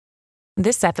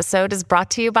This episode is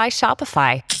brought to you by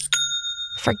Shopify.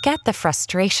 Forget the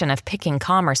frustration of picking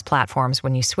commerce platforms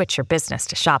when you switch your business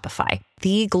to Shopify,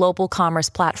 the global commerce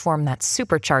platform that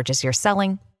supercharges your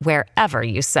selling wherever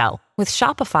you sell. With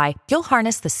Shopify, you'll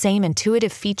harness the same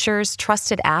intuitive features,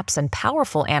 trusted apps, and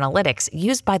powerful analytics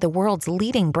used by the world's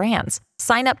leading brands.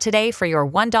 Sign up today for your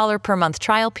 $1 per month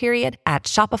trial period at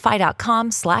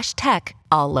shopify.com/tech,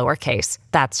 all lowercase.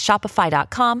 That's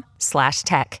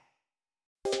shopify.com/tech.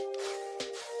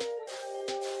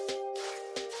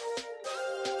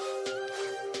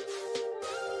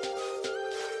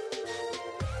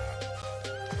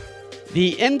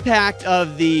 The impact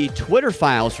of the Twitter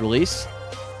files release,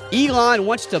 Elon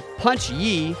wants to punch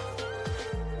Yi,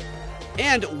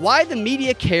 and why the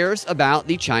media cares about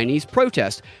the Chinese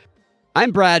protest.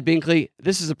 I'm Brad Binkley.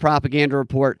 This is a Propaganda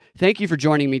Report. Thank you for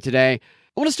joining me today.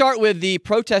 I want to start with the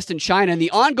protest in China and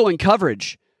the ongoing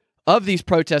coverage of these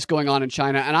protests going on in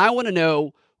China, and I want to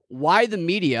know why the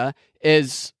media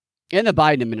is, in the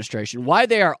Biden administration, why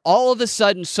they are all of a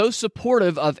sudden so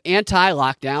supportive of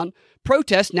anti-lockdown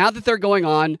protests now that they're going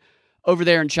on over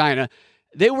there in China.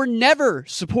 They were never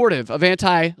supportive of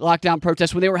anti-lockdown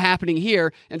protests when they were happening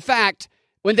here. In fact,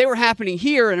 when they were happening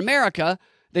here in America,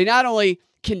 they not only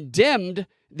condemned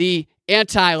the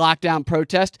anti-lockdown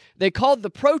protest, they called the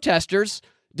protesters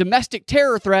domestic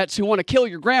terror threats who want to kill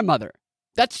your grandmother.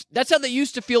 That's how they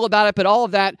used to feel about it, but all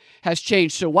of that has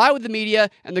changed. So why would the media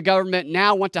and the government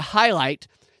now want to highlight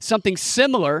something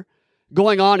similar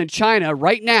going on in China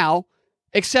right now,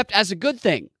 except as a good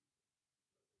thing?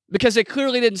 Because they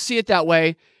clearly didn't see it that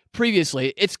way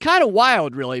previously. It's kind of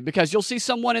wild, really, because you'll see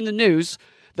someone in the news,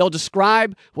 they'll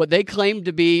describe what they claim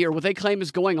to be or what they claim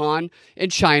is going on in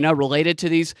China related to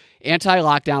these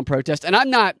anti-lockdown protests. And I'm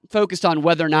not focused on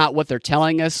whether or not what they're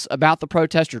telling us about the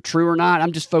protest are true or not.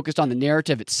 I'm just focused on the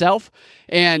narrative itself.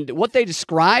 And what they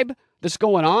describe that's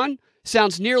going on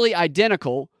sounds nearly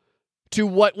identical to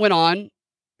what went on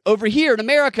over here in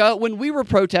America when we were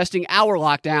protesting our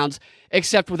lockdowns,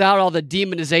 except without all the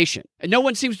demonization. And no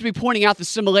one seems to be pointing out the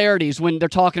similarities when they're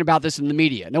talking about this in the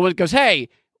media. No one goes, hey,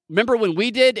 remember when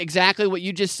we did exactly what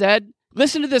you just said?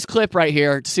 Listen to this clip right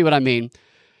here to see what I mean.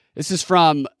 This is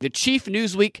from the chief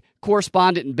Newsweek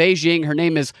correspondent in Beijing. Her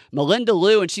name is Melinda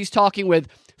Liu, and she's talking with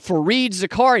Fareed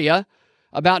Zakaria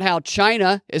about how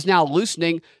China is now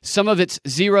loosening some of its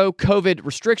zero COVID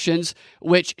restrictions,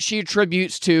 which she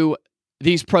attributes to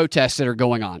these protests that are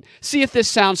going on. See if this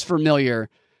sounds familiar,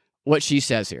 what she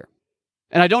says here.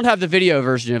 And I don't have the video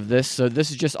version of this, so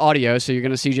this is just audio, so you're going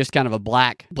to see just kind of a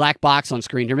black box on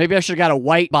screen here. Maybe I should have got a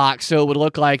white box so it would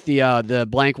look like the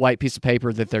blank white piece of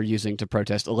paper that they're using to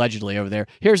protest allegedly over there.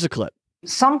 Here's the clip.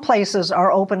 Some places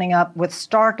are opening up with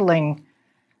startling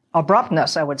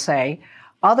abruptness, I would say.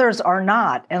 Others are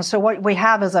not. And so what we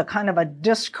have is a kind of a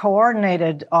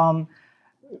discoordinated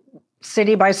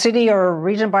city by city or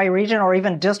region by region or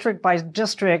even district by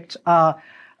district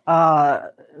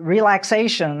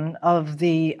relaxation of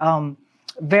the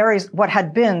what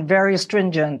had been very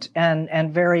stringent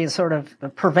and very sort of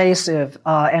pervasive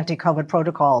anti-COVID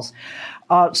protocols.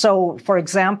 So, for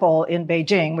example, in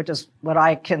Beijing, which is what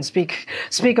I can speak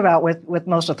about with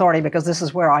most authority because this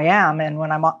is where I am, and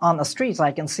when I'm on the streets,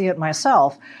 I can see it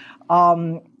myself.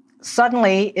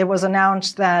 Suddenly, it was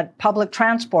announced that public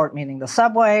transport, meaning the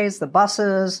subways, the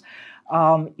buses,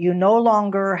 you no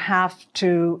longer have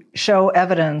to show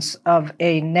evidence of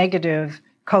a negative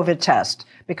COVID test,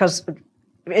 because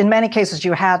in many cases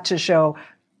you had to show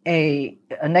a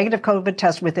negative COVID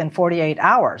test within 48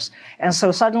 hours. And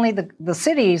so suddenly the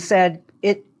city said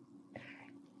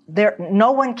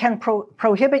no one can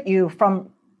prohibit you from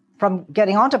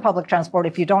getting onto public transport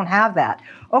if you don't have that.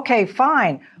 Okay,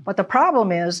 fine. But the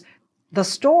problem is the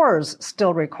stores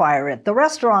still require it. The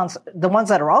restaurants, the ones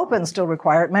that are open, still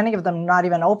require it. Many of them not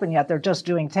even open yet. They're just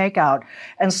doing takeout.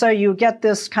 And so you get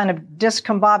this kind of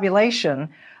discombobulation.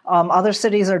 Other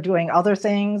cities are doing other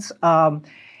things.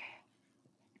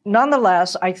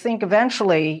 Nonetheless, I think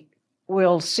eventually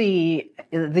we'll see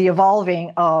the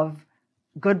evolving of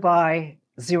goodbye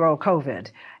zero COVID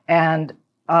and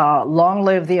long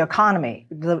live the economy.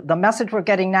 The message we're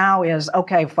getting now is,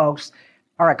 okay, folks,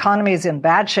 our economy is in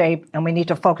bad shape and we need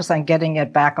to focus on getting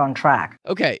it back on track.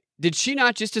 Okay, did she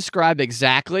not just describe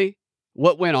exactly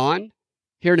what went on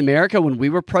here in America when we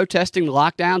were protesting the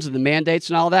lockdowns and the mandates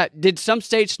and all that? Did some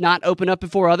states not open up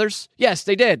before others? Yes,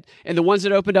 they did. And the ones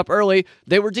that opened up early,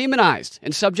 they were demonized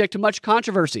and subject to much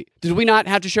controversy. Did we not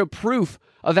have to show proof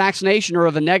of vaccination or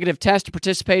of a negative test to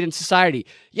participate in society?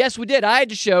 Yes, we did. I had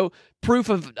to show proof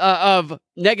of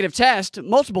negative test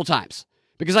multiple times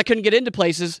because I couldn't get into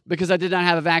places because I did not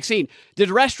have a vaccine. Did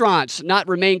restaurants not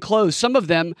remain closed, some of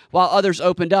them, while others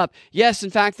opened up? Yes, in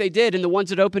fact, they did. And the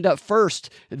ones that opened up first,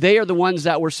 they are the ones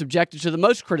that were subjected to the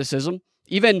most criticism,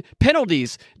 even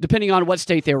penalties, depending on what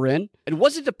state they were in. It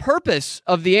wasn't the purpose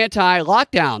of the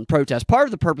anti-lockdown protest, part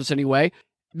of the purpose anyway,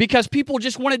 because people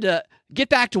just wanted to get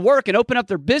back to work and open up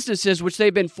their businesses, which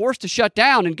they've been forced to shut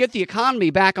down, and get the economy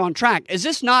back on track. Is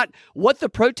this not what the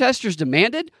protesters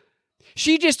demanded?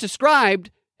 She just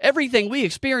described everything we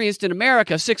experienced in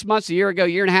America 6 months, a year ago,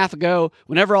 year and a half ago,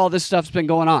 whenever all this stuff's been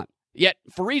going on. Yet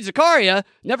Fareed Zakaria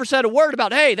never said a word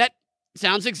about, hey, that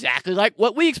sounds exactly like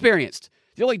what we experienced.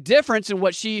 The only difference in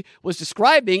what she was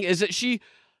describing is that she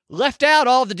left out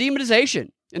all of the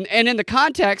demonization. And in the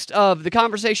context of the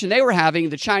conversation they were having,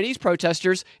 the Chinese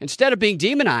protesters, instead of being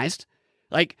demonized,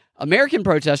 like American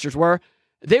protesters were,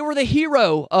 they were the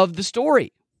hero of the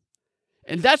story.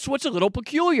 And that's what's a little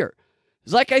peculiar.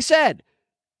 Like I said,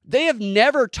 they have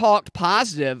never talked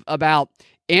positive about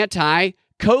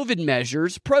anti-COVID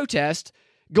measures, protests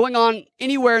going on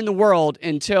anywhere in the world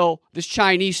until this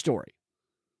Chinese story.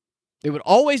 They would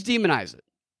always demonize it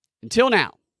until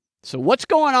now. So what's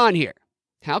going on here?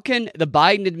 How can the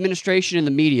Biden administration and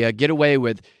the media get away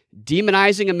with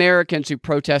demonizing Americans who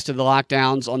protested the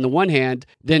lockdowns on the one hand,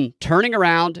 then turning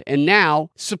around and now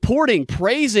supporting,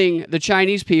 praising the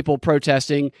Chinese people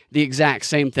protesting the exact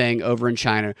same thing over in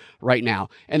China right now?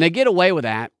 And they get away with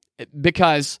that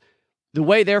because the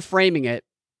way they're framing it,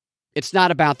 it's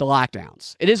not about the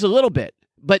lockdowns. It is a little bit,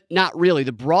 but not really.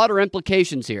 The broader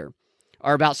implications here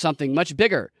are about something much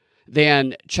bigger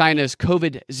than China's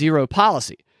COVID-0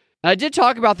 policy. I did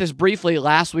talk about this briefly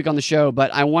last week on the show,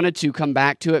 but I wanted to come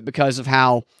back to it because of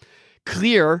how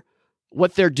clear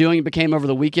what they're doing became over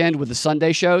the weekend with the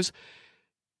Sunday shows.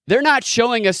 They're not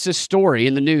showing us this story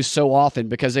in the news so often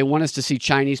because they want us to see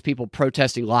Chinese people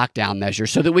protesting lockdown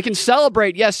measures so that we can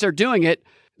celebrate, yes, they're doing it.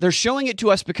 They're showing it to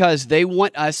us because they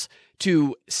want us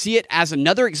to see it as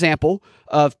another example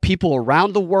of people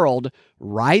around the world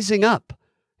rising up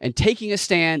and taking a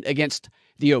stand against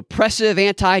the oppressive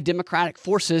anti-democratic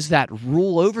forces that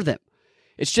rule over them.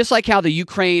 It's just like how the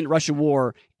Ukraine-Russia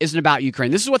war isn't about Ukraine.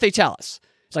 This is what they tell us.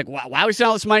 It's like, why are we sending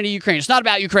all this money to Ukraine? It's not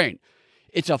about Ukraine.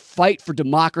 It's a fight for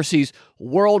democracies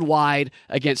worldwide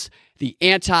against the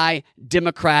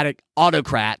anti-democratic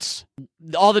autocrats,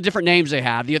 all the different names they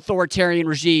have, the authoritarian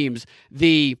regimes,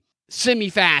 the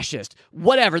semi-fascist,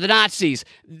 whatever, the Nazis.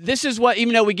 This is what,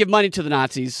 even though we give money to the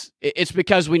Nazis, it's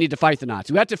because we need to fight the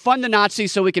Nazis. We have to fund the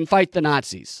Nazis so we can fight the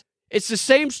Nazis. It's the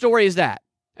same story as that.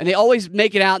 And they always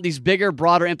make it out these bigger,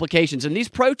 broader implications. And these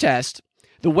protests,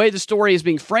 the way the story is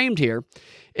being framed here,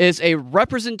 is a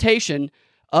representation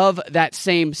of that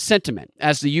same sentiment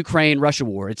as the Ukraine-Russia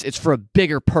war. It's for a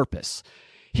bigger purpose.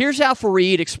 Here's how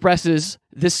Fareed expresses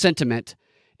this sentiment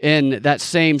in that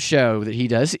same show that he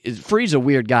does. Fareed's a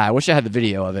weird guy. I wish I had the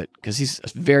video of it because he's a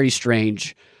very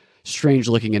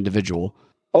strange-looking individual.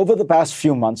 Over the past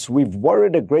few months, we've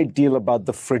worried a great deal about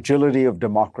the fragility of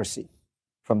democracy.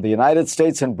 From the United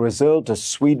States and Brazil to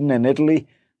Sweden and Italy,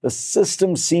 the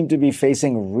systems seem to be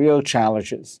facing real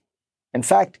challenges. In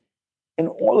fact, in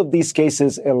all of these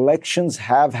cases, elections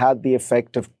have had the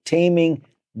effect of taming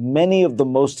many of the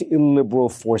most illiberal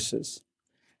forces.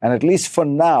 And at least for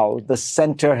now, the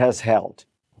center has held.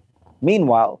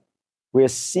 Meanwhile, we are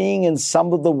seeing in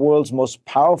some of the world's most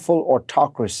powerful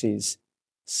autocracies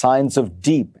signs of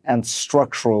deep and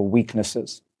structural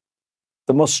weaknesses.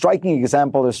 The most striking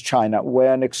example is China,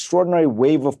 where an extraordinary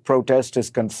wave of protest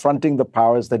is confronting the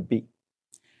powers that be.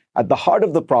 At the heart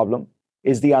of the problem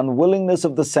is the unwillingness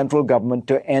of the central government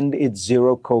to end its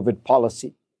zero-COVID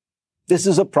policy. This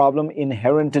is a problem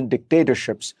inherent in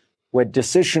dictatorships, where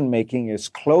decision-making is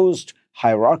closed,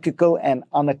 hierarchical, and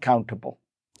unaccountable.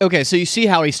 Okay, so you see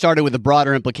how he started with the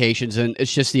broader implications, and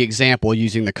it's just the example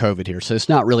using the COVID here. So it's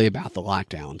not really about the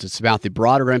lockdowns. It's about the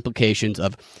broader implications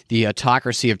of the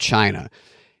autocracy of China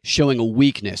showing a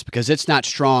weakness because it's not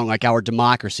strong like our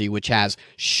democracy, which has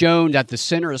shown that the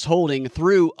center is holding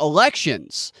through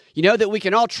elections, that we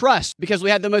can all trust because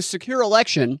we had the most secure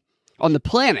election on the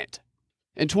planet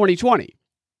in 2020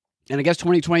 and I guess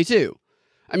 2022.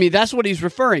 I mean, that's what he's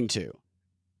referring to.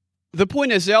 The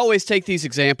point is they always take these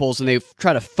examples and they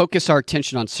try to focus our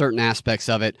attention on certain aspects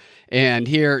of it. And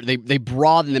here they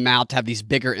broaden them out to have these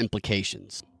bigger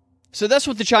implications. So that's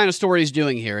what the China story is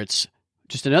doing here. It's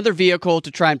just another vehicle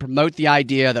to try and promote the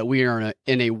idea that we are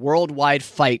in a worldwide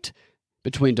fight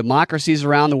between democracies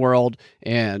around the world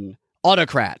and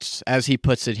autocrats, as he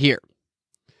puts it here.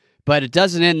 But it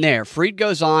doesn't end there. Fareed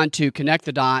goes on to connect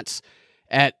the dots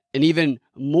at an even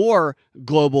more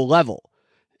global level.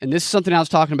 and this is something I was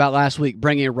talking about last week,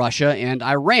 bringing in Russia and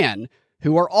Iran,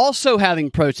 who are also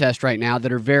having protests right now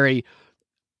that are very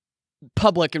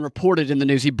public and reported in the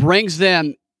news. He brings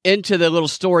them into the little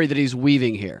story that he's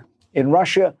weaving here. In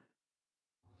Russia,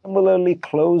 similarly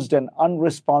closed and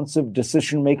unresponsive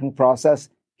decision-making process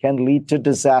can lead to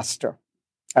disaster.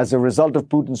 As a result of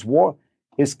Putin's war,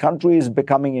 his country is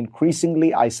becoming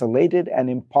increasingly isolated and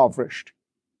impoverished.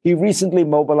 He recently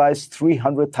mobilized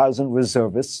 300,000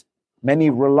 reservists, many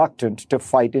reluctant to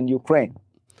fight in Ukraine.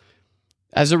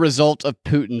 As a result of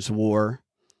Putin's war,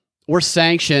 or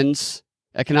sanctions,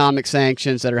 economic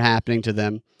sanctions that are happening to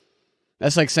them,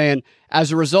 that's like saying,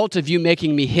 as a result of you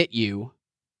making me hit you,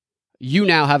 you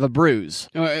now have a bruise.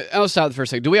 I'll stop the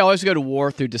first second. Do we always go to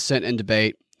war through dissent and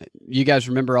debate? You guys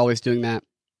remember always doing that?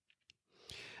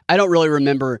 I don't really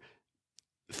remember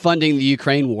funding the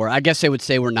Ukraine war. I guess they would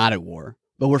say we're not at war,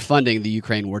 but we're funding the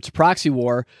Ukraine war. It's a proxy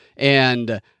war,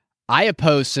 and I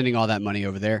oppose sending all that money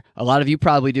over there. A lot of you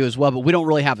probably do as well, but we don't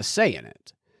really have a say in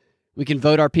it. We can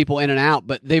vote our people in and out,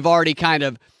 but they've already kind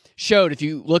of showed, if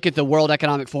you look at the World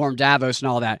Economic Forum, Davos and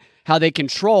all that, how they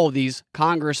control these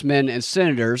congressmen and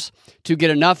senators to get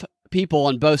enough people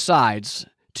on both sides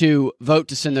to vote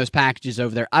to send those packages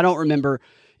over there. I don't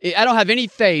have any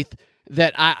faith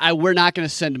that we're not going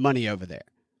to send money over there.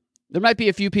 There might be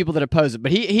a few people that oppose it,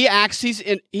 but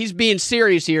he's being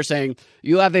serious here, saying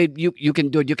you can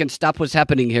do it. You can stop what's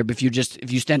happening here, but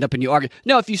if you stand up and you argue.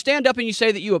 No, if you stand up and you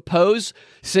say that you oppose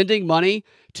sending money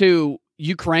to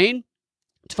Ukraine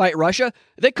to fight Russia,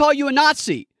 they call you a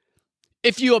Nazi.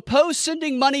 If you oppose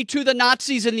sending money to the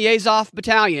Nazis in the Azov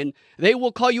battalion, they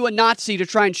will call you a Nazi to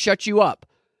try and shut you up.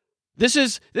 This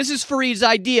is Fareed's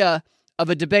idea of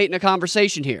a debate and a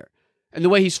conversation here, and the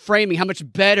way he's framing how much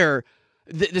better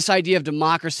this idea of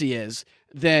democracy is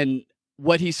than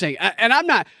what he's saying. And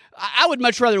I would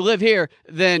much rather live here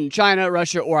than China,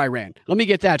 Russia, or Iran. Let me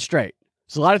get that straight.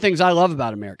 There's a lot of things I love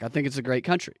about America. I think it's a great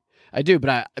country. I do,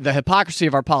 but the hypocrisy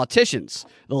of our politicians,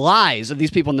 the lies of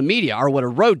these people in the media are what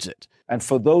erodes it. And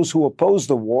for those who oppose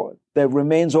the war, there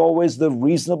remains always the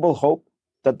reasonable hope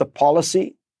that the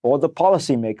policy or the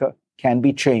policymaker can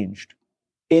be changed.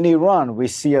 In Iran, we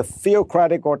see a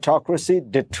theocratic autocracy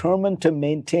determined to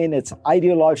maintain its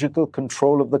ideological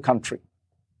control of the country.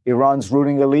 Iran's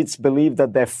ruling elites believe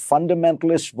that their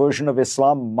fundamentalist version of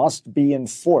Islam must be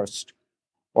enforced,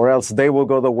 or else they will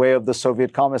go the way of the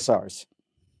Soviet commissars.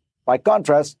 By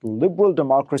contrast, liberal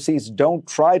democracies don't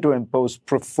try to impose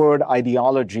preferred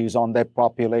ideologies on their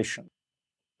population.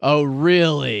 Oh,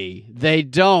 really? They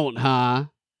don't, huh?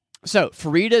 So,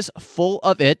 Fareed is full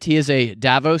of it. He is a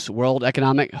Davos World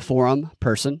Economic Forum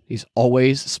person. He's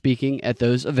always speaking at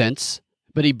those events.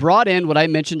 But he brought in what I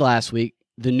mentioned last week,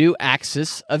 the new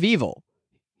axis of evil.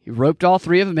 He roped all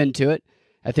three of them into it.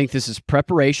 I think this is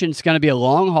preparation. It's going to be a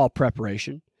long-haul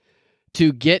preparation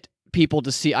to get people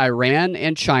to see Iran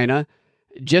and China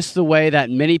just the way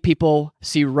that many people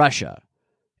see Russia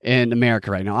in America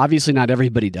right now. Obviously, not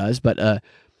everybody does, but a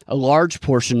large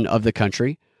portion of the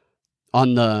country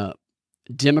on the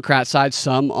Democrat side,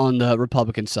 some on the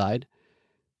Republican side.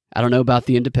 I don't know about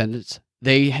the independents.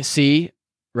 They see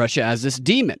Russia as this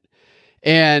demon,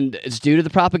 and it's due to the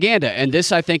propaganda. And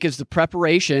this, I think, is the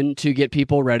preparation to get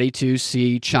people ready to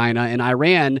see China and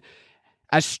Iran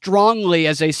as strongly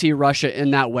as they see Russia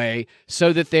in that way,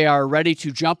 so that they are ready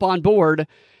to jump on board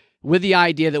with the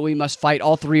idea that we must fight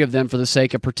all three of them for the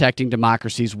sake of protecting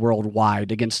democracies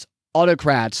worldwide against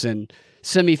autocrats and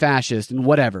semi-fascists and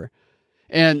whatever.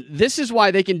 And this is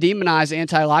why they can demonize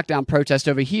anti-lockdown protests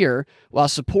over here while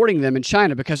supporting them in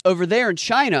China, because over there in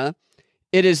China,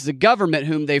 it is the government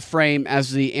whom they frame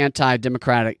as the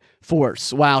anti-democratic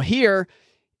force, while here,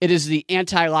 it is the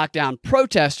anti-lockdown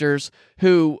protesters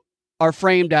who are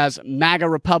framed as MAGA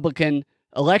Republican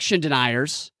election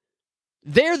deniers.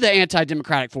 They're the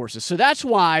anti-democratic forces. So that's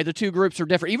why the two groups are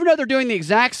different. Even though they're doing the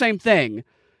exact same thing,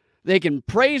 they can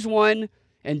praise one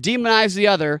and demonize the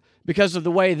other because of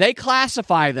the way they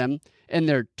classify them and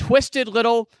their twisted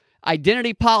little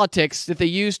identity politics that they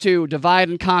use to divide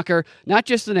and conquer not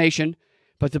just the nation,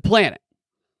 but the planet.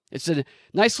 It's a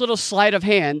nice little sleight of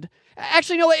hand.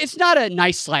 Actually, no, it's not a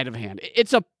nice sleight of hand.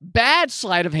 It's a bad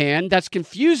sleight of hand that's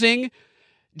confusing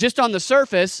just on the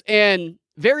surface and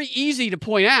very easy to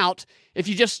point out if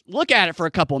you just look at it for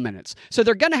a couple of minutes. So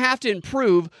they're going to have to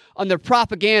improve on their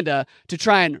propaganda to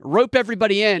try and rope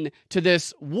everybody in to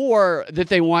this war that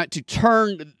they want to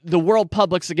turn the world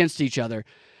publics against each other,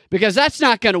 because that's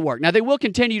not going to work. Now, they will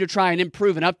continue to try and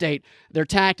improve and update their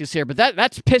tactics here, but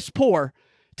that's piss poor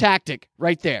tactic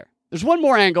right there. There's one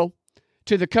more angle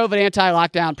to the COVID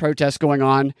anti-lockdown protests going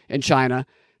on in China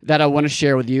that I want to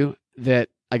share with you that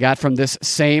I got from this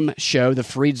same show, the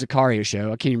Fareed Zakaria show.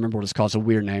 I can't even remember what it's called. It's a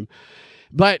weird name.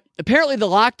 But apparently the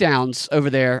lockdowns over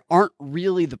there aren't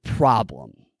really the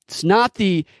problem. It's not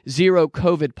the zero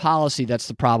COVID policy that's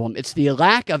the problem. It's the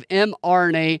lack of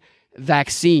mRNA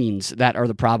vaccines that are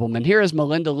the problem. And here is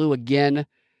Melinda Liu again.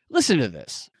 Listen to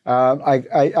this. I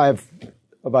have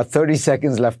about 30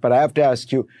 seconds left, but I have to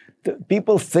ask you,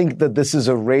 people think that this is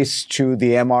a race to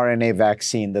the mRNA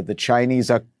vaccine, that the Chinese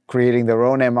are creating their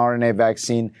own mRNA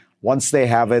vaccine. Once they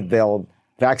have it, they'll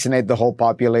vaccinate the whole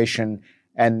population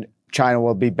and China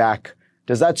will be back.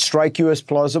 Does that strike you as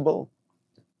plausible?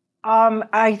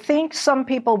 I think some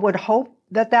people would hope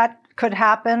that that could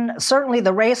happen. Certainly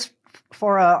the race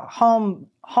for a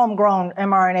homegrown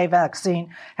mRNA vaccine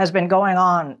has been going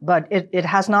on, but it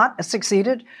has not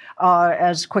succeeded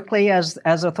as quickly as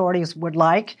authorities would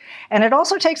like. And it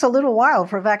also takes a little while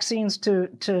for vaccines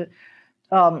to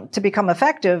become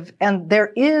effective. And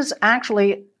there is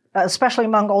actually, especially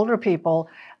among older people,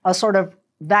 a sort of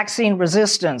vaccine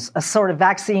resistance, a sort of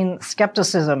vaccine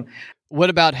skepticism. What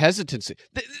about hesitancy?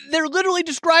 They're literally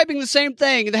describing the same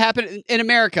thing that happened in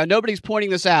America. Nobody's pointing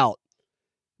this out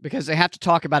because they have to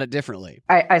talk about it differently.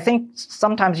 I think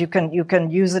sometimes you can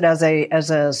use it as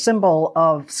a symbol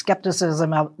of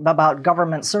skepticism about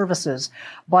government services,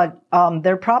 but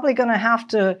they're probably going to have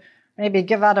to maybe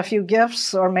give out a few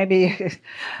gifts or maybe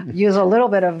use a little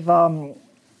bit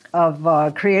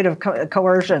of creative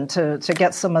coercion to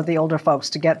get some of the older folks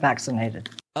to get vaccinated.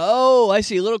 Oh, I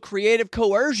see. A little creative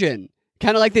coercion.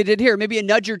 Kind of like they did here. Maybe a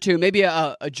nudge or two, maybe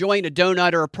a joint, a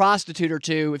donut, or a prostitute or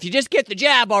two. If you just get the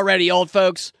jab already, old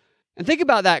folks. And think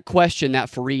about that question that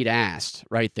Fareed asked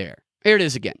right there. Here it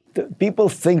is again. People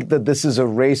think that this is a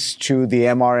race to the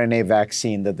mRNA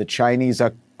vaccine, that the Chinese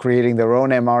are creating their own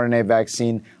mRNA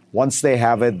vaccine. Once they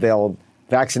have it, they'll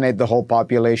vaccinate the whole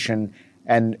population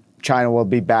and China will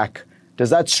be back.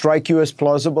 Does that strike you as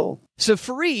plausible? So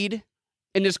Fareed,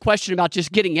 in this question about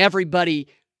just getting everybody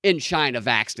in China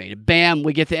vaccinated, bam,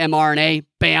 we get the mRNA,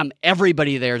 bam,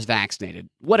 everybody there is vaccinated.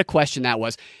 What a question that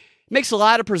was. Makes a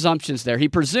lot of presumptions there. He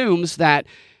presumes that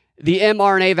the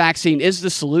mRNA vaccine is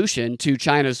the solution to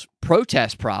China's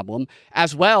protest problem,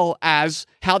 as well as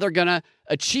how they're going to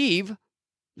achieve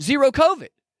zero COVID.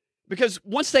 Because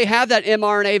once they have that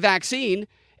mRNA vaccine,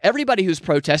 everybody who's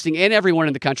protesting and everyone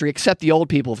in the country, except the old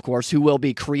people, of course, who will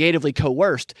be creatively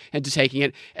coerced into taking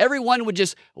it, everyone would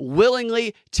just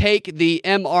willingly take the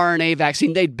mRNA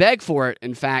vaccine. They'd beg for it,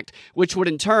 in fact, which would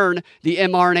in turn, the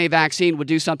mRNA vaccine would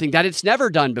do something that it's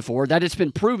never done before, that it's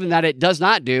been proven that it does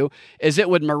not do, is it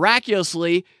would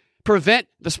miraculously prevent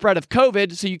the spread of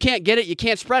COVID. So you can't get it, you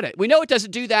can't spread it. We know it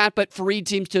doesn't do that, but Fareed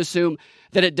seems to assume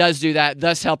that it does do that,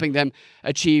 thus helping them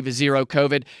achieve zero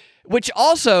COVID, which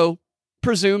also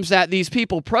presumes that these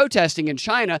people protesting in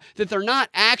China, that they're not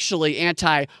actually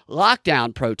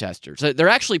anti-lockdown protesters. They're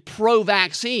actually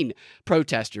pro-vaccine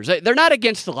protesters. They're not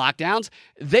against the lockdowns.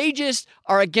 They just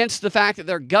are against the fact that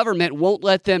their government won't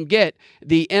let them get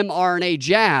the mRNA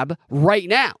jab right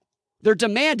now. They're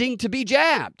demanding to be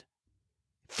jabbed.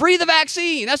 Free the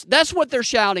vaccine. That's what they're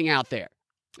shouting out there.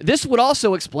 This would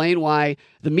also explain why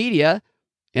the media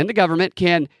and the government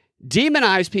can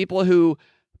demonize people who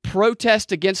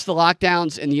protest against the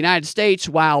lockdowns in the United States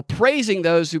while praising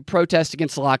those who protest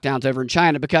against the lockdowns over in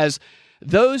China, because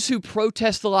those who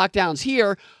protest the lockdowns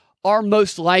here are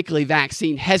most likely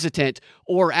vaccine hesitant,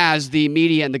 or as the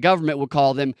media and the government would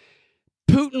call them,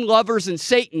 Putin lovers and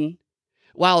Satan,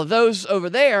 while those over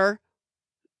there,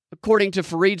 according to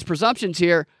Fareed's presumptions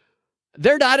here,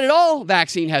 they're not at all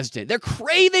vaccine hesitant. They're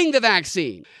craving the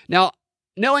vaccine. Now,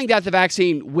 knowing that the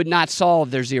vaccine would not solve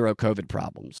their zero COVID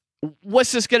problems,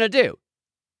 what's this going to do?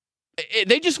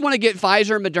 They just want to get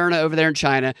Pfizer and Moderna over there in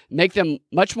China, make them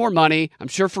much more money. I'm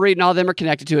sure Fareed and all of them are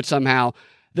connected to it somehow.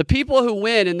 The people who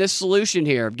win in this solution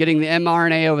here of getting the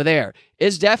mRNA over there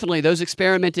is definitely those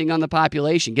experimenting on the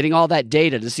population, getting all that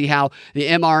data to see how the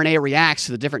mRNA reacts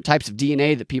to the different types of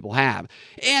DNA that people have.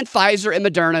 And Pfizer and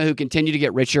Moderna, who continue to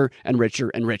get richer and richer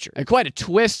and richer. And quite a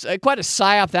twist, quite a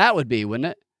psyop that would be,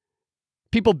 wouldn't it?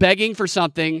 People begging for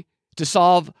something to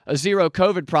solve a zero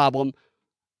COVID problem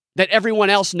that everyone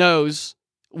else knows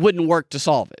wouldn't work to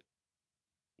solve it.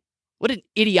 What an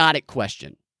idiotic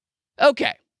question.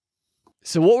 Okay.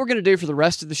 So what we're going to do for the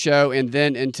rest of the show and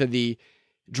then into the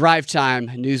Drive Time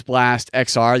News Blast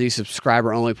XR, the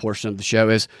subscriber-only portion of the show,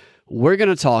 is we're going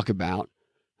to talk about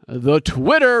the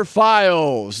Twitter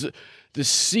files, the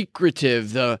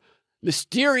secretive, the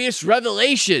mysterious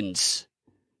revelations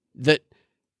that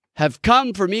have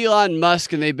come from Elon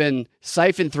Musk, and they've been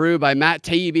siphoned through by Matt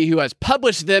Taibbi, who has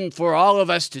published them for all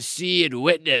of us to see and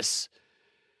witness.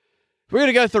 We're going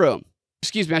to go through them.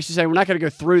 excuse me, I should say, we're not going to go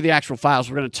through the actual files.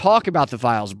 We're going to talk about the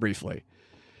files briefly.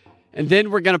 And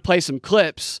then we're going to play some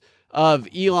clips of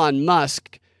Elon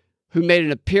Musk, who made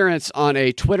an appearance on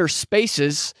a Twitter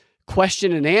Spaces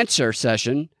question and answer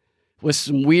session with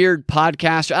some weird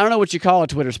podcast. I don't know what you call a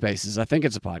Twitter Spaces. I think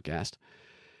it's a podcast,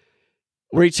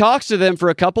 where he talks to them for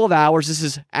a couple of hours. This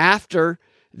is after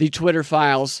the Twitter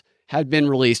files had been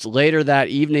released later that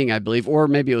evening, I believe, or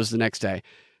maybe it was the next day.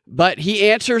 But he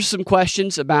answers some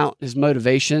questions about his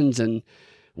motivations and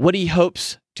what he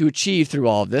hopes to achieve through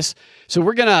all of this. So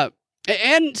we're going to,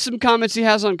 and some comments he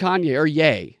has on Kanye, or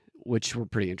Ye, which were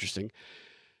pretty interesting.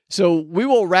 So we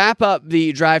will wrap up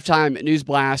the Drive Time News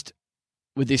Blast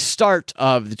with the start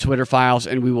of the Twitter files,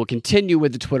 and we will continue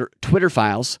with the Twitter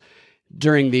files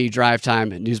during the Drive Time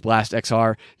News Blast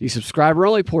XR, the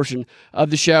subscriber-only portion of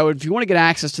the show. And if you want to get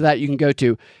access to that, you can go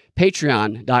to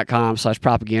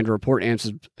patreon.com/propaganda report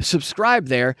and subscribe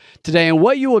there today. And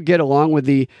what you will get along with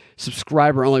the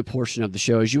subscriber-only portion of the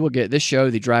show is you will get this show,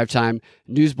 the Drive Time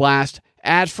News Blast,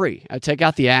 ad-free. I take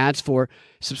out the ads for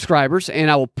subscribers, and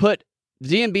I will put the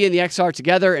DNB and the XR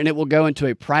together, and it will go into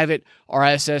a private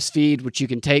RSS feed, which you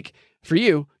can take for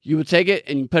you. You will take it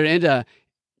and you put it into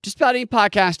just about any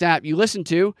podcast app you listen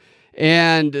to,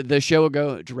 and the show will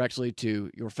go directly to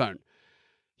your phone.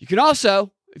 You can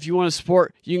also, if you want to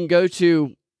support, you can go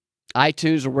to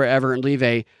iTunes or wherever and leave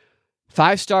a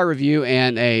 5-star review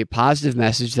and a positive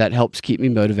message that helps keep me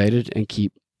motivated and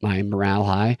keep my morale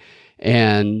high.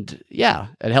 And yeah,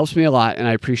 it helps me a lot, and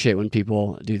I appreciate when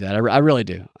people do that. I really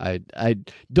do. I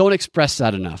don't express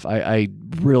that enough. I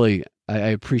really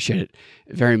appreciate it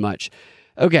very much.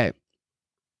 Okay,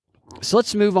 so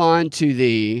let's move on to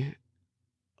the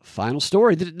final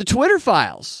story, the Twitter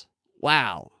files.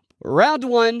 Wow. Round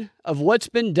one of what's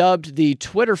been dubbed the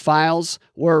Twitter files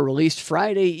were released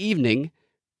Friday evening.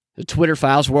 The Twitter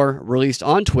files were released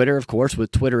on Twitter, of course,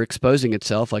 with Twitter exposing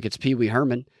itself like it's Pee Wee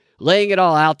Herman, laying it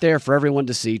all out there for everyone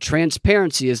to see.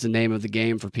 Transparency is the name of the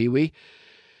game for Pee Wee.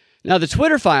 Now, the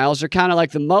Twitter files are kind of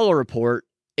like the Mueller report,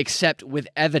 except with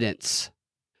evidence.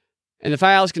 And the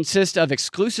files consist of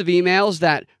exclusive emails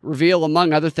that reveal,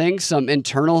 among other things, some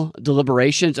internal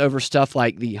deliberations over stuff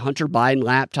like the Hunter Biden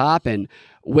laptop and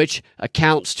which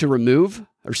accounts to remove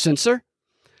or censor.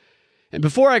 And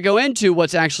before I go into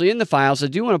what's actually in the files, I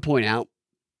do want to point out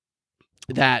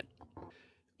that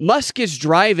Musk is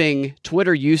driving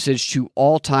Twitter usage to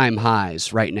all-time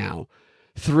highs right now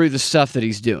through the stuff that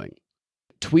he's doing.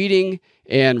 Tweeting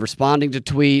and responding to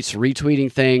tweets,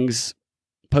 retweeting things,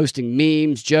 posting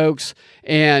memes, jokes,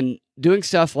 and doing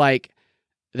stuff like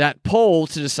that poll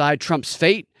to decide Trump's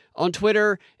fate on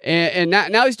Twitter. And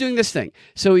now he's doing this thing.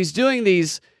 So he's doing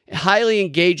these highly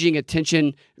engaging,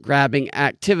 attention-grabbing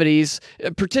activities,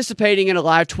 participating in a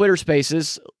live Twitter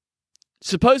Spaces,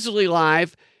 supposedly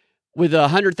live, with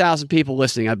 100,000 people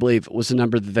listening, I believe was the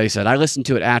number that they said. I listened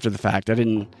to it after the fact. I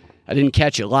didn't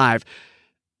catch it live.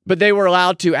 But they were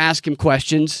allowed to ask him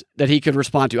questions that he could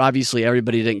respond to. Obviously,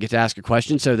 everybody didn't get to ask a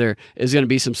question, so there is going to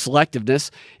be some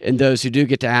selectiveness in those who do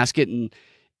get to ask it, and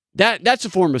that's a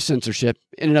form of censorship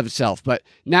in and of itself. But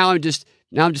now I'm just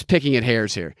picking at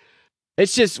hairs here.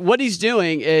 It's just what he's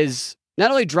doing is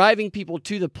not only driving people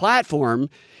to the platform,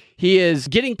 he is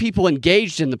getting people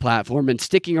engaged in the platform and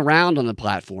sticking around on the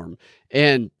platform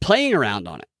and playing around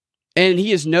on it. And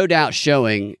he is no doubt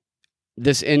showing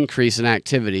this increase in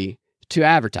activity to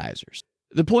advertisers.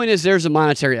 The point is there's a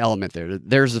monetary element there.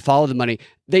 There's the follow the money.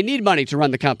 They need money to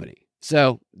run the company.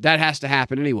 So that has to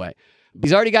happen anyway.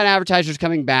 He's already got advertisers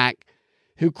coming back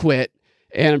who quit.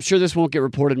 And I'm sure this won't get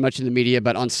reported much in the media,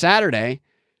 but on Saturday,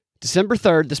 December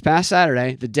 3rd, this past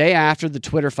Saturday, the day after the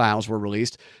Twitter files were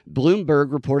released,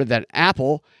 Bloomberg reported that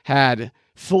Apple had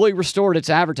fully restored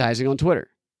its advertising on Twitter.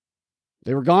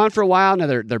 They were gone for a while. Now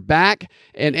they're back.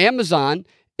 And Amazon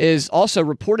is also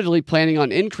reportedly planning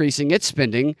on increasing its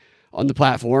spending on the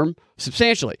platform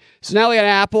substantially. So now we got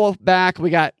Apple back.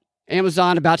 We got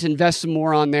Amazon about to invest some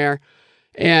more on there.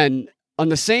 And on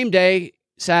the same day,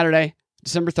 Saturday,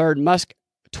 December 3rd, Musk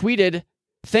tweeted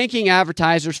thanking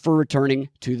advertisers for returning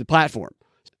to the platform.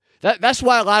 That's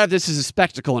why a lot of this is a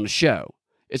spectacle and a show.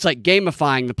 It's like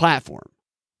gamifying the platform.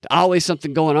 Always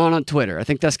something going on Twitter. I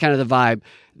think that's kind of the vibe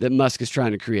that Musk is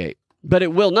trying to create. But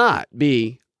it will not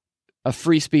be a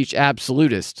free speech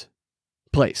absolutist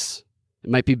place. It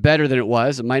might be better than it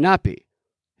was. It might not be.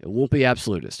 It won't be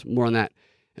absolutist. More on that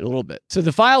in a little bit. So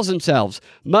the files themselves,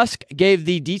 Musk gave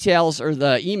the details or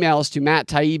the emails to Matt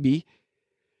Taibbi,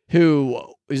 who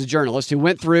is a journalist, who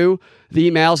went through the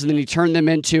emails and then he turned them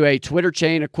into a Twitter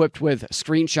chain equipped with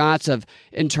screenshots of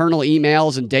internal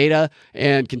emails and data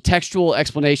and contextual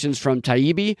explanations from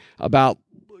Taibbi about,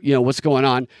 what's going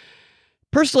on.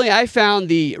 Personally, I found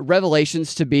the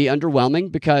revelations to be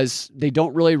underwhelming because they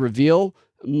don't really reveal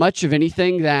much of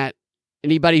anything that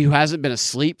anybody who hasn't been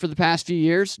asleep for the past few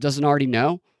years doesn't already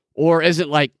know, or isn't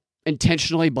like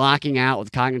intentionally blocking out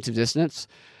with cognitive dissonance.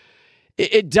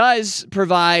 It does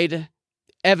provide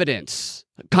evidence,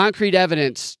 concrete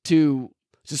evidence to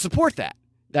support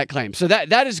that claim. So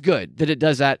that is good that it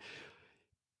does that.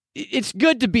 It's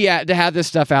good to have this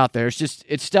stuff out there.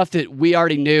 It's stuff that we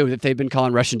already knew that they've been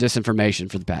calling Russian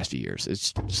disinformation for the past few years.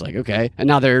 It's just like, okay, and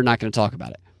now they're not going to talk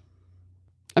about it.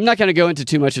 I'm not going to go into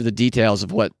too much of the details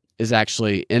of what is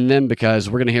actually in them because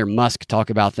we're going to hear Musk talk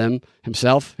about them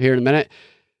himself here in a minute.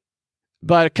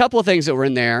 But a couple of things that were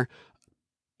in there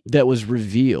that was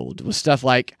revealed was stuff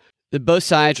like that both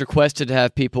sides requested to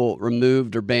have people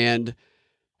removed or banned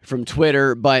from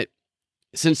Twitter, but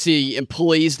since the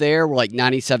employees there were like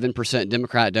 97%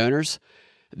 Democrat donors,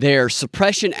 their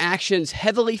suppression actions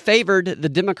heavily favored the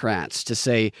Democrats, to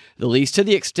say the least, to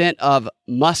the extent of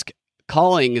Musk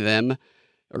calling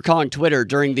Twitter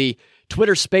during the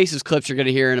Twitter Spaces clips you're going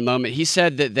to hear in a moment. He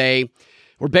said that they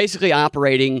were basically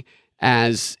operating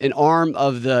as an arm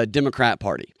of the Democrat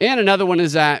Party. And another one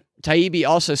is that Taibbi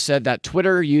also said that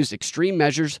Twitter used extreme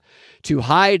measures to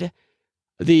hide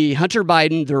the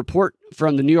report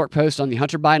from the New York Post on the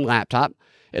Hunter Biden laptop.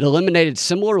 It eliminated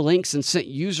similar links and sent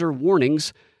user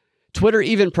warnings. Twitter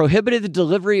even prohibited the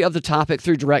delivery of the topic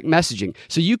through direct messaging.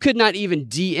 So you could not even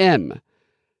DM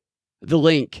the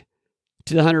link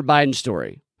to the Hunter Biden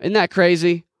story. Isn't that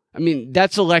crazy? I mean,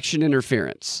 that's election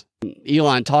interference.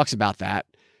 Elon talks about that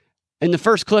in the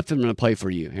first clip that I'm going to play for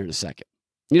you here in a second.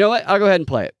 You know what? I'll go ahead and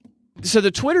play it. So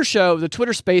the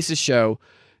Twitter Spaces show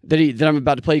that I'm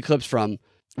about to play clips from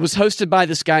was hosted by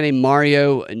this guy named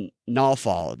Mario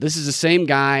Nawfal. This is the same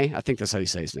guy. I think that's how you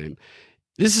say his name.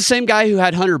 This is the same guy who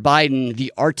had Hunter Biden,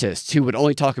 the artist, who would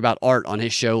only talk about art on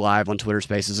his show live on Twitter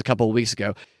Spaces a couple of weeks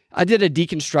ago. I did a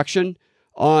deconstruction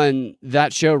on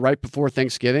that show right before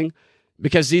Thanksgiving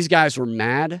because these guys were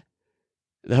mad,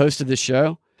 the host of the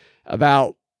show,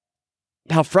 about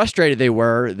how frustrated they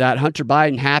were that Hunter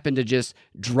Biden happened to just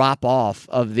drop off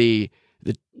of the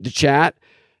chat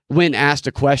when asked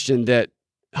a question that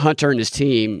Hunter and his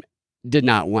team did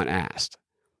not want asked,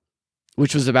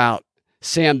 which was about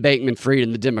Sam Bankman-Fried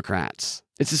and the Democrats.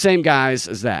 It's the same guys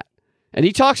as that. And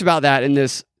he talks about that in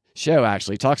this show,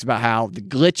 actually. He talks about how the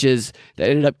glitches that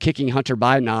ended up kicking Hunter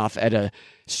Biden off at a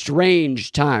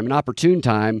strange time, an opportune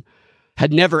time,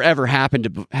 had never, ever happened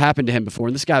to him before.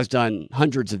 And this guy's done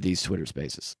hundreds of these Twitter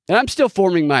Spaces. And I'm still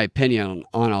forming my opinion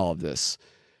on all of this.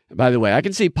 By the way, I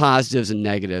can see positives and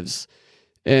negatives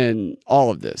in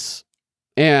all of this.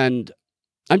 And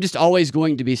I'm just always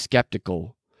going to be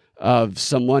skeptical of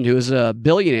someone who is a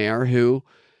billionaire who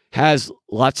has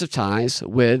lots of ties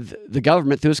with the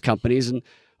government through his companies and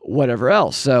whatever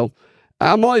else. So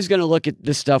I'm always going to look at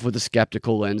this stuff with a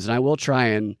skeptical lens, and I will try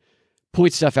and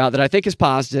point stuff out that I think is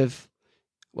positive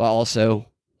while also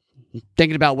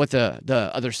thinking about what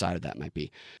the other side of that might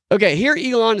be. Okay, here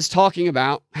Elon is talking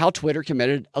about how Twitter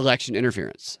committed election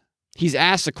interference. He's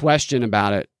asked a question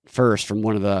about it first from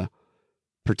one of the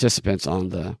participants on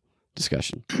the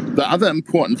discussion. The other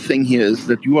important thing here is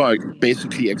that you are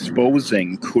basically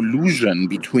exposing collusion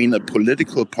between a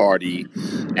political party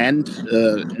and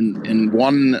in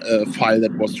one file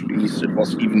that was released, it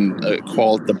was even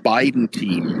called the Biden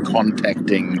team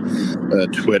contacting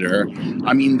Twitter.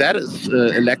 I mean, that is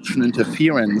election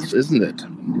interference, isn't it?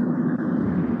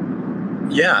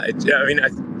 Yeah,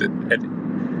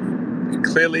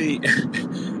 clearly,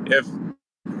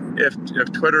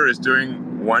 if Twitter is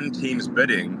doing one team's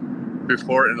bidding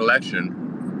before an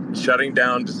election, shutting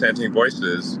down dissenting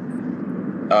voices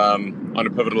on a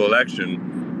pivotal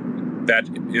election, that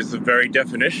is the very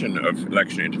definition of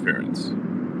election interference.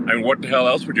 I mean, what the hell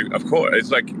else would you? Of course,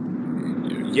 it's like,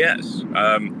 yes,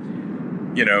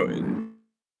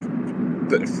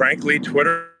 frankly,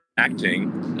 Twitter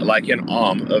acting like an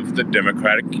arm of the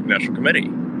Democratic National Committee.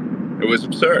 It was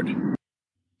absurd.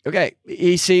 Okay,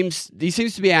 he seems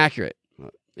to be accurate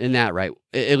in that, right?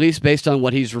 At least based on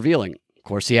what he's revealing. Of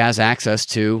course, he has access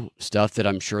to stuff that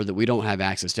I'm sure that we don't have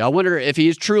access to. I wonder if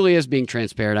he truly is being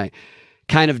transparent. I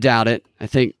kind of doubt it. I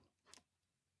think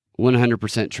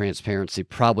 100% transparency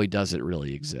probably doesn't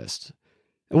really exist.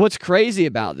 And what's crazy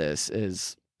about this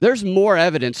is there's more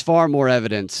evidence, far more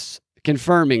evidence,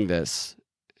 confirming this,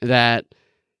 that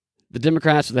the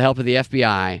Democrats, with the help of the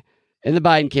FBI and the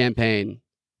Biden campaign,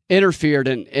 interfered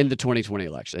in the 2020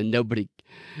 election. And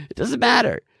it doesn't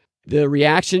matter. The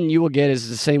reaction you will get is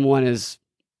the same one as,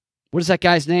 what is that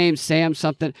guy's name? Sam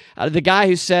something. The guy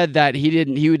who said that he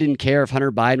didn't care if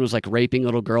Hunter Biden was like raping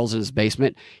little girls in his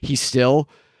basement. He still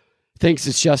thinks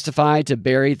it's justified to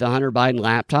bury the Hunter Biden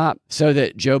laptop so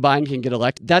that Joe Biden can get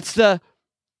elected. That's the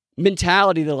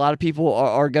mentality that a lot of people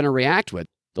are going to react with.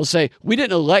 They'll say, we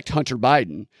didn't elect Hunter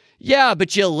Biden. Yeah,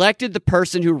 but you elected the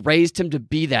person who raised him to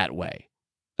be that way.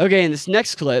 Okay, in this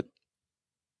next clip,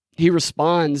 he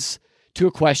responds to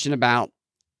a question about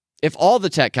if all the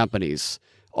tech companies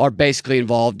are basically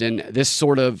involved in this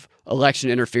sort of election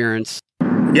interference.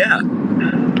 Yeah.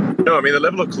 No, I mean, the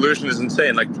level of collusion is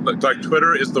insane. Like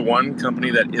Twitter is the one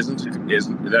company that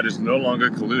is no longer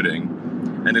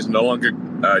colluding and is no longer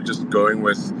just going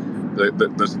with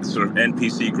the sort of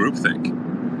NPC groupthink.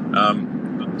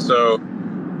 So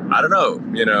I don't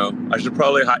know, I should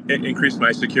probably increase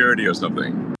my security or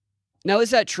something. Now,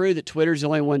 is that true that Twitter's the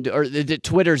only one, or that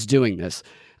Twitter's doing this?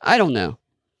 I don't know.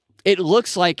 It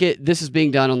looks like this is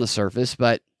being done on the surface,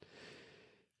 but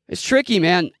it's tricky,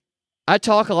 man. I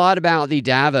talk a lot about the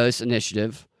Davos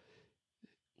initiative,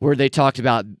 where they talked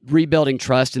about rebuilding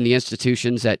trust in the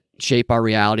institutions that shape our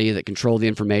reality, that control the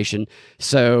information,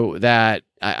 so that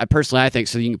I personally think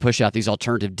so you can push out these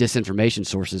alternative disinformation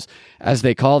sources, as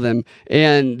they call them.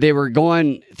 And they were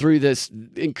going through this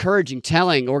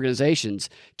telling organizations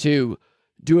to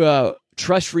do a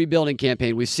trust rebuilding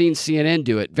campaign. We've seen CNN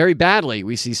do it very badly.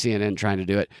 We see CNN trying to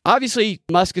do it. Obviously,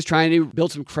 Musk is trying to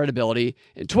build some credibility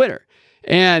in Twitter.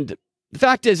 And the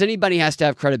fact is, anybody has to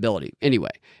have credibility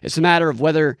anyway. It's a matter of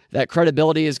whether that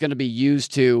credibility is going to be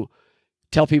used to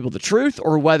tell people the truth,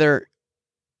 or whether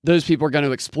those people are going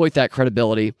to exploit that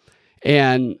credibility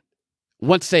and,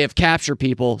 once they have captured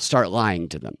people, start lying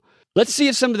to them. Let's see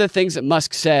if some of the things that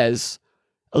Musk says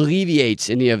alleviates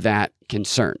any of that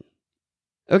concern.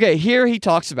 Okay, here he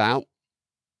talks about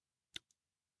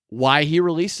why he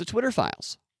released the Twitter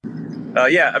files.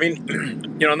 Yeah, I mean,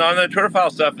 on the Twitter file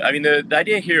stuff, I mean, the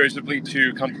idea here is simply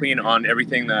to come clean on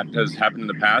everything that has happened in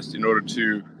the past in order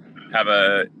to have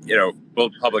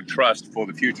build public trust for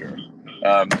the future.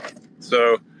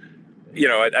 So,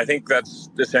 I think that's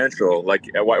essential. Like,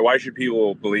 why should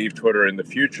people believe Twitter in the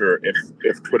future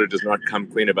if Twitter does not come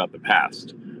clean about the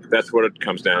past? That's what it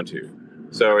comes down to.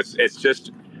 So it's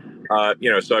just,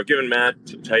 so I've given Matt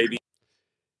Taibbi,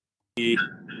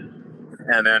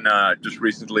 and then just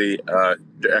recently,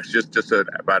 actually just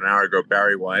about an hour ago,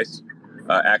 Barry Weiss,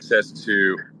 access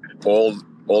to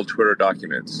all Twitter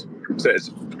documents. So it's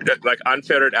like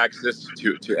unfettered access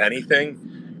to anything.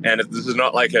 And this is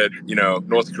not like a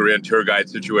North Korean tour guide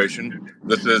situation.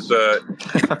 This is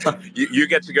you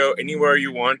get to go anywhere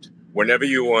you want, whenever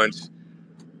you want,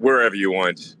 wherever you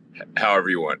want, however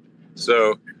you want.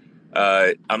 So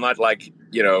I'm not like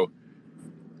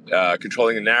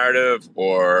controlling the narrative,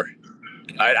 or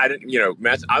I didn't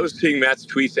I was seeing Matt's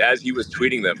tweets as he was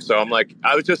tweeting them. So I'm like,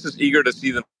 I was just as eager to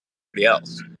see them as anybody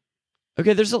else.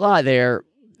 Okay, there's a lot there.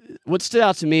 What stood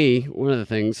out to me, one of the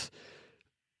things,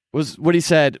 was what he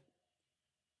said.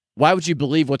 Why would you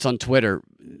believe what's on Twitter?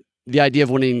 The idea of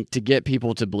wanting to get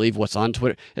people to believe what's on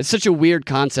Twitter. It's such a weird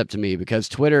concept to me, because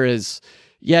Twitter is,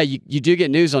 you do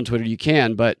get news on Twitter, you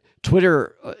can, but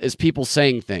Twitter is people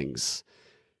saying things.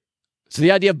 So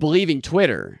the idea of believing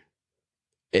Twitter,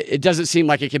 it doesn't seem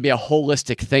like it can be a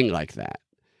holistic thing like that,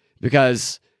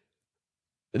 because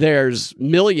there's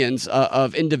millions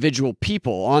of individual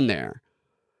people on there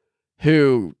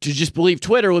who, to just believe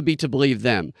Twitter would be to believe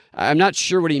them. I'm not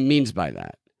sure what he means by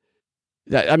that.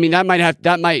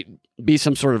 That might be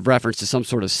some sort of reference to some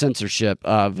sort of censorship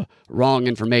of wrong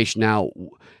information. Now,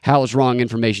 how is wrong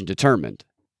information determined?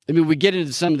 I mean, we get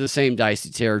into some of the same dicey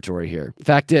territory here. The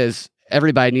fact is,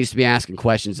 everybody needs to be asking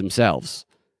questions themselves.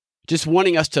 Just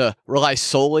wanting us to rely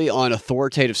solely on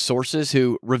authoritative sources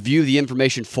who review the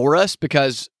information for us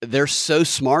because they're so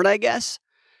smart, I guess,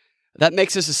 that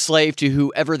makes us a slave to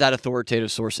whoever that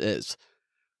authoritative source is.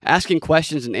 Asking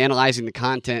questions and analyzing the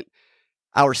content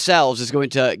ourselves is going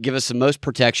to give us the most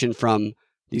protection from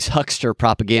these huckster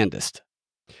propagandists.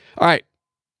 All right,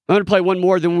 I'm going to play one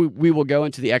more, then we will go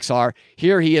into the XR.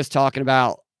 Here he is talking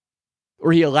about,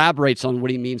 or he elaborates on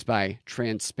what he means by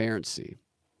transparency.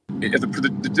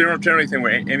 The general thing we're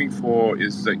aiming for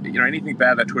is anything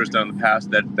bad that Twitter's done in the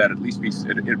past, that at least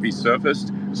it'd be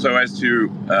surfaced, so as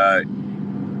to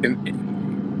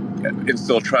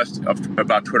instill trust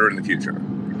about Twitter in the future.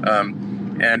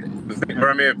 And the thing where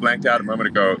I may have blanked out a moment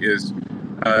ago is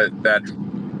that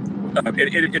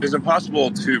it is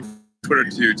impossible to Twitter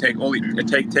to take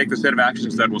the set of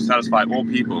actions that will satisfy all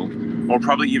people, or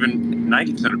probably even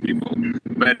 90% of people.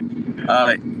 But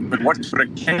what Twitter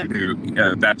can do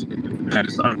that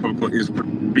is unequivocal is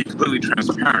be completely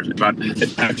transparent about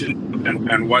its action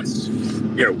and what's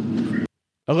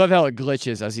I love how it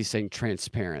glitches as he's saying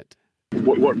transparent.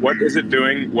 What is it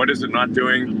doing? What is it not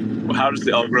doing? How does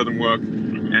the algorithm work?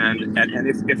 And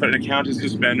if an account is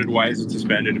suspended, why is it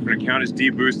suspended? If an account is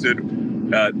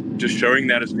deboosted, just showing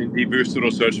that it's been deboosted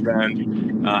or search banned,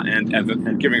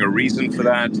 and giving a reason for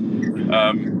that,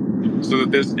 so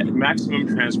that there's maximum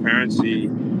transparency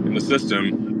in the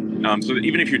system, so that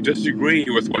even if you disagree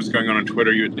with what's going on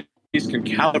Twitter, you at least can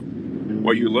calibrate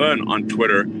what you learn on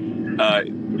Twitter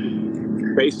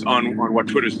based on what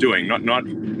Twitter's doing,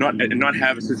 not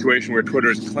have a situation where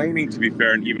Twitter is claiming to be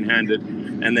fair and even-handed,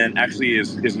 and then actually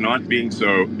is not being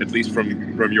so, at least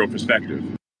from your perspective.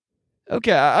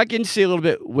 Okay, I can see a little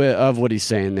bit of what he's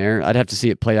saying there. I'd have to see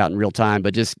it played out in real time,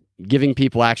 but just giving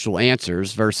people actual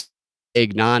answers versus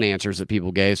vague non-answers that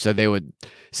people gave. So they would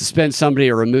suspend somebody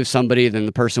or remove somebody, then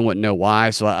the person wouldn't know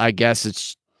why. So I guess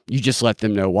it's you just let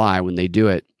them know why when they do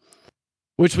it.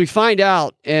 Which we find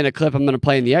out in a clip I'm going to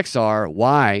play in the XR,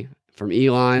 why, from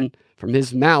Elon, from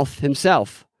his mouth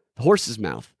himself, the horse's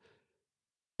mouth.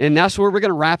 And that's where we're going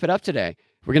to wrap it up today.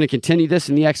 We're going to continue this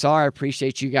in the XR. I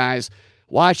appreciate you guys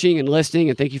watching and listening,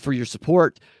 and thank you for your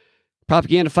support.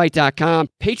 Propagandafight.com,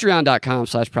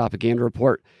 patreon.com/propaganda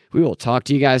report. We will talk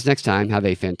to you guys next time. Have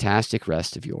a fantastic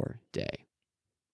rest of your day.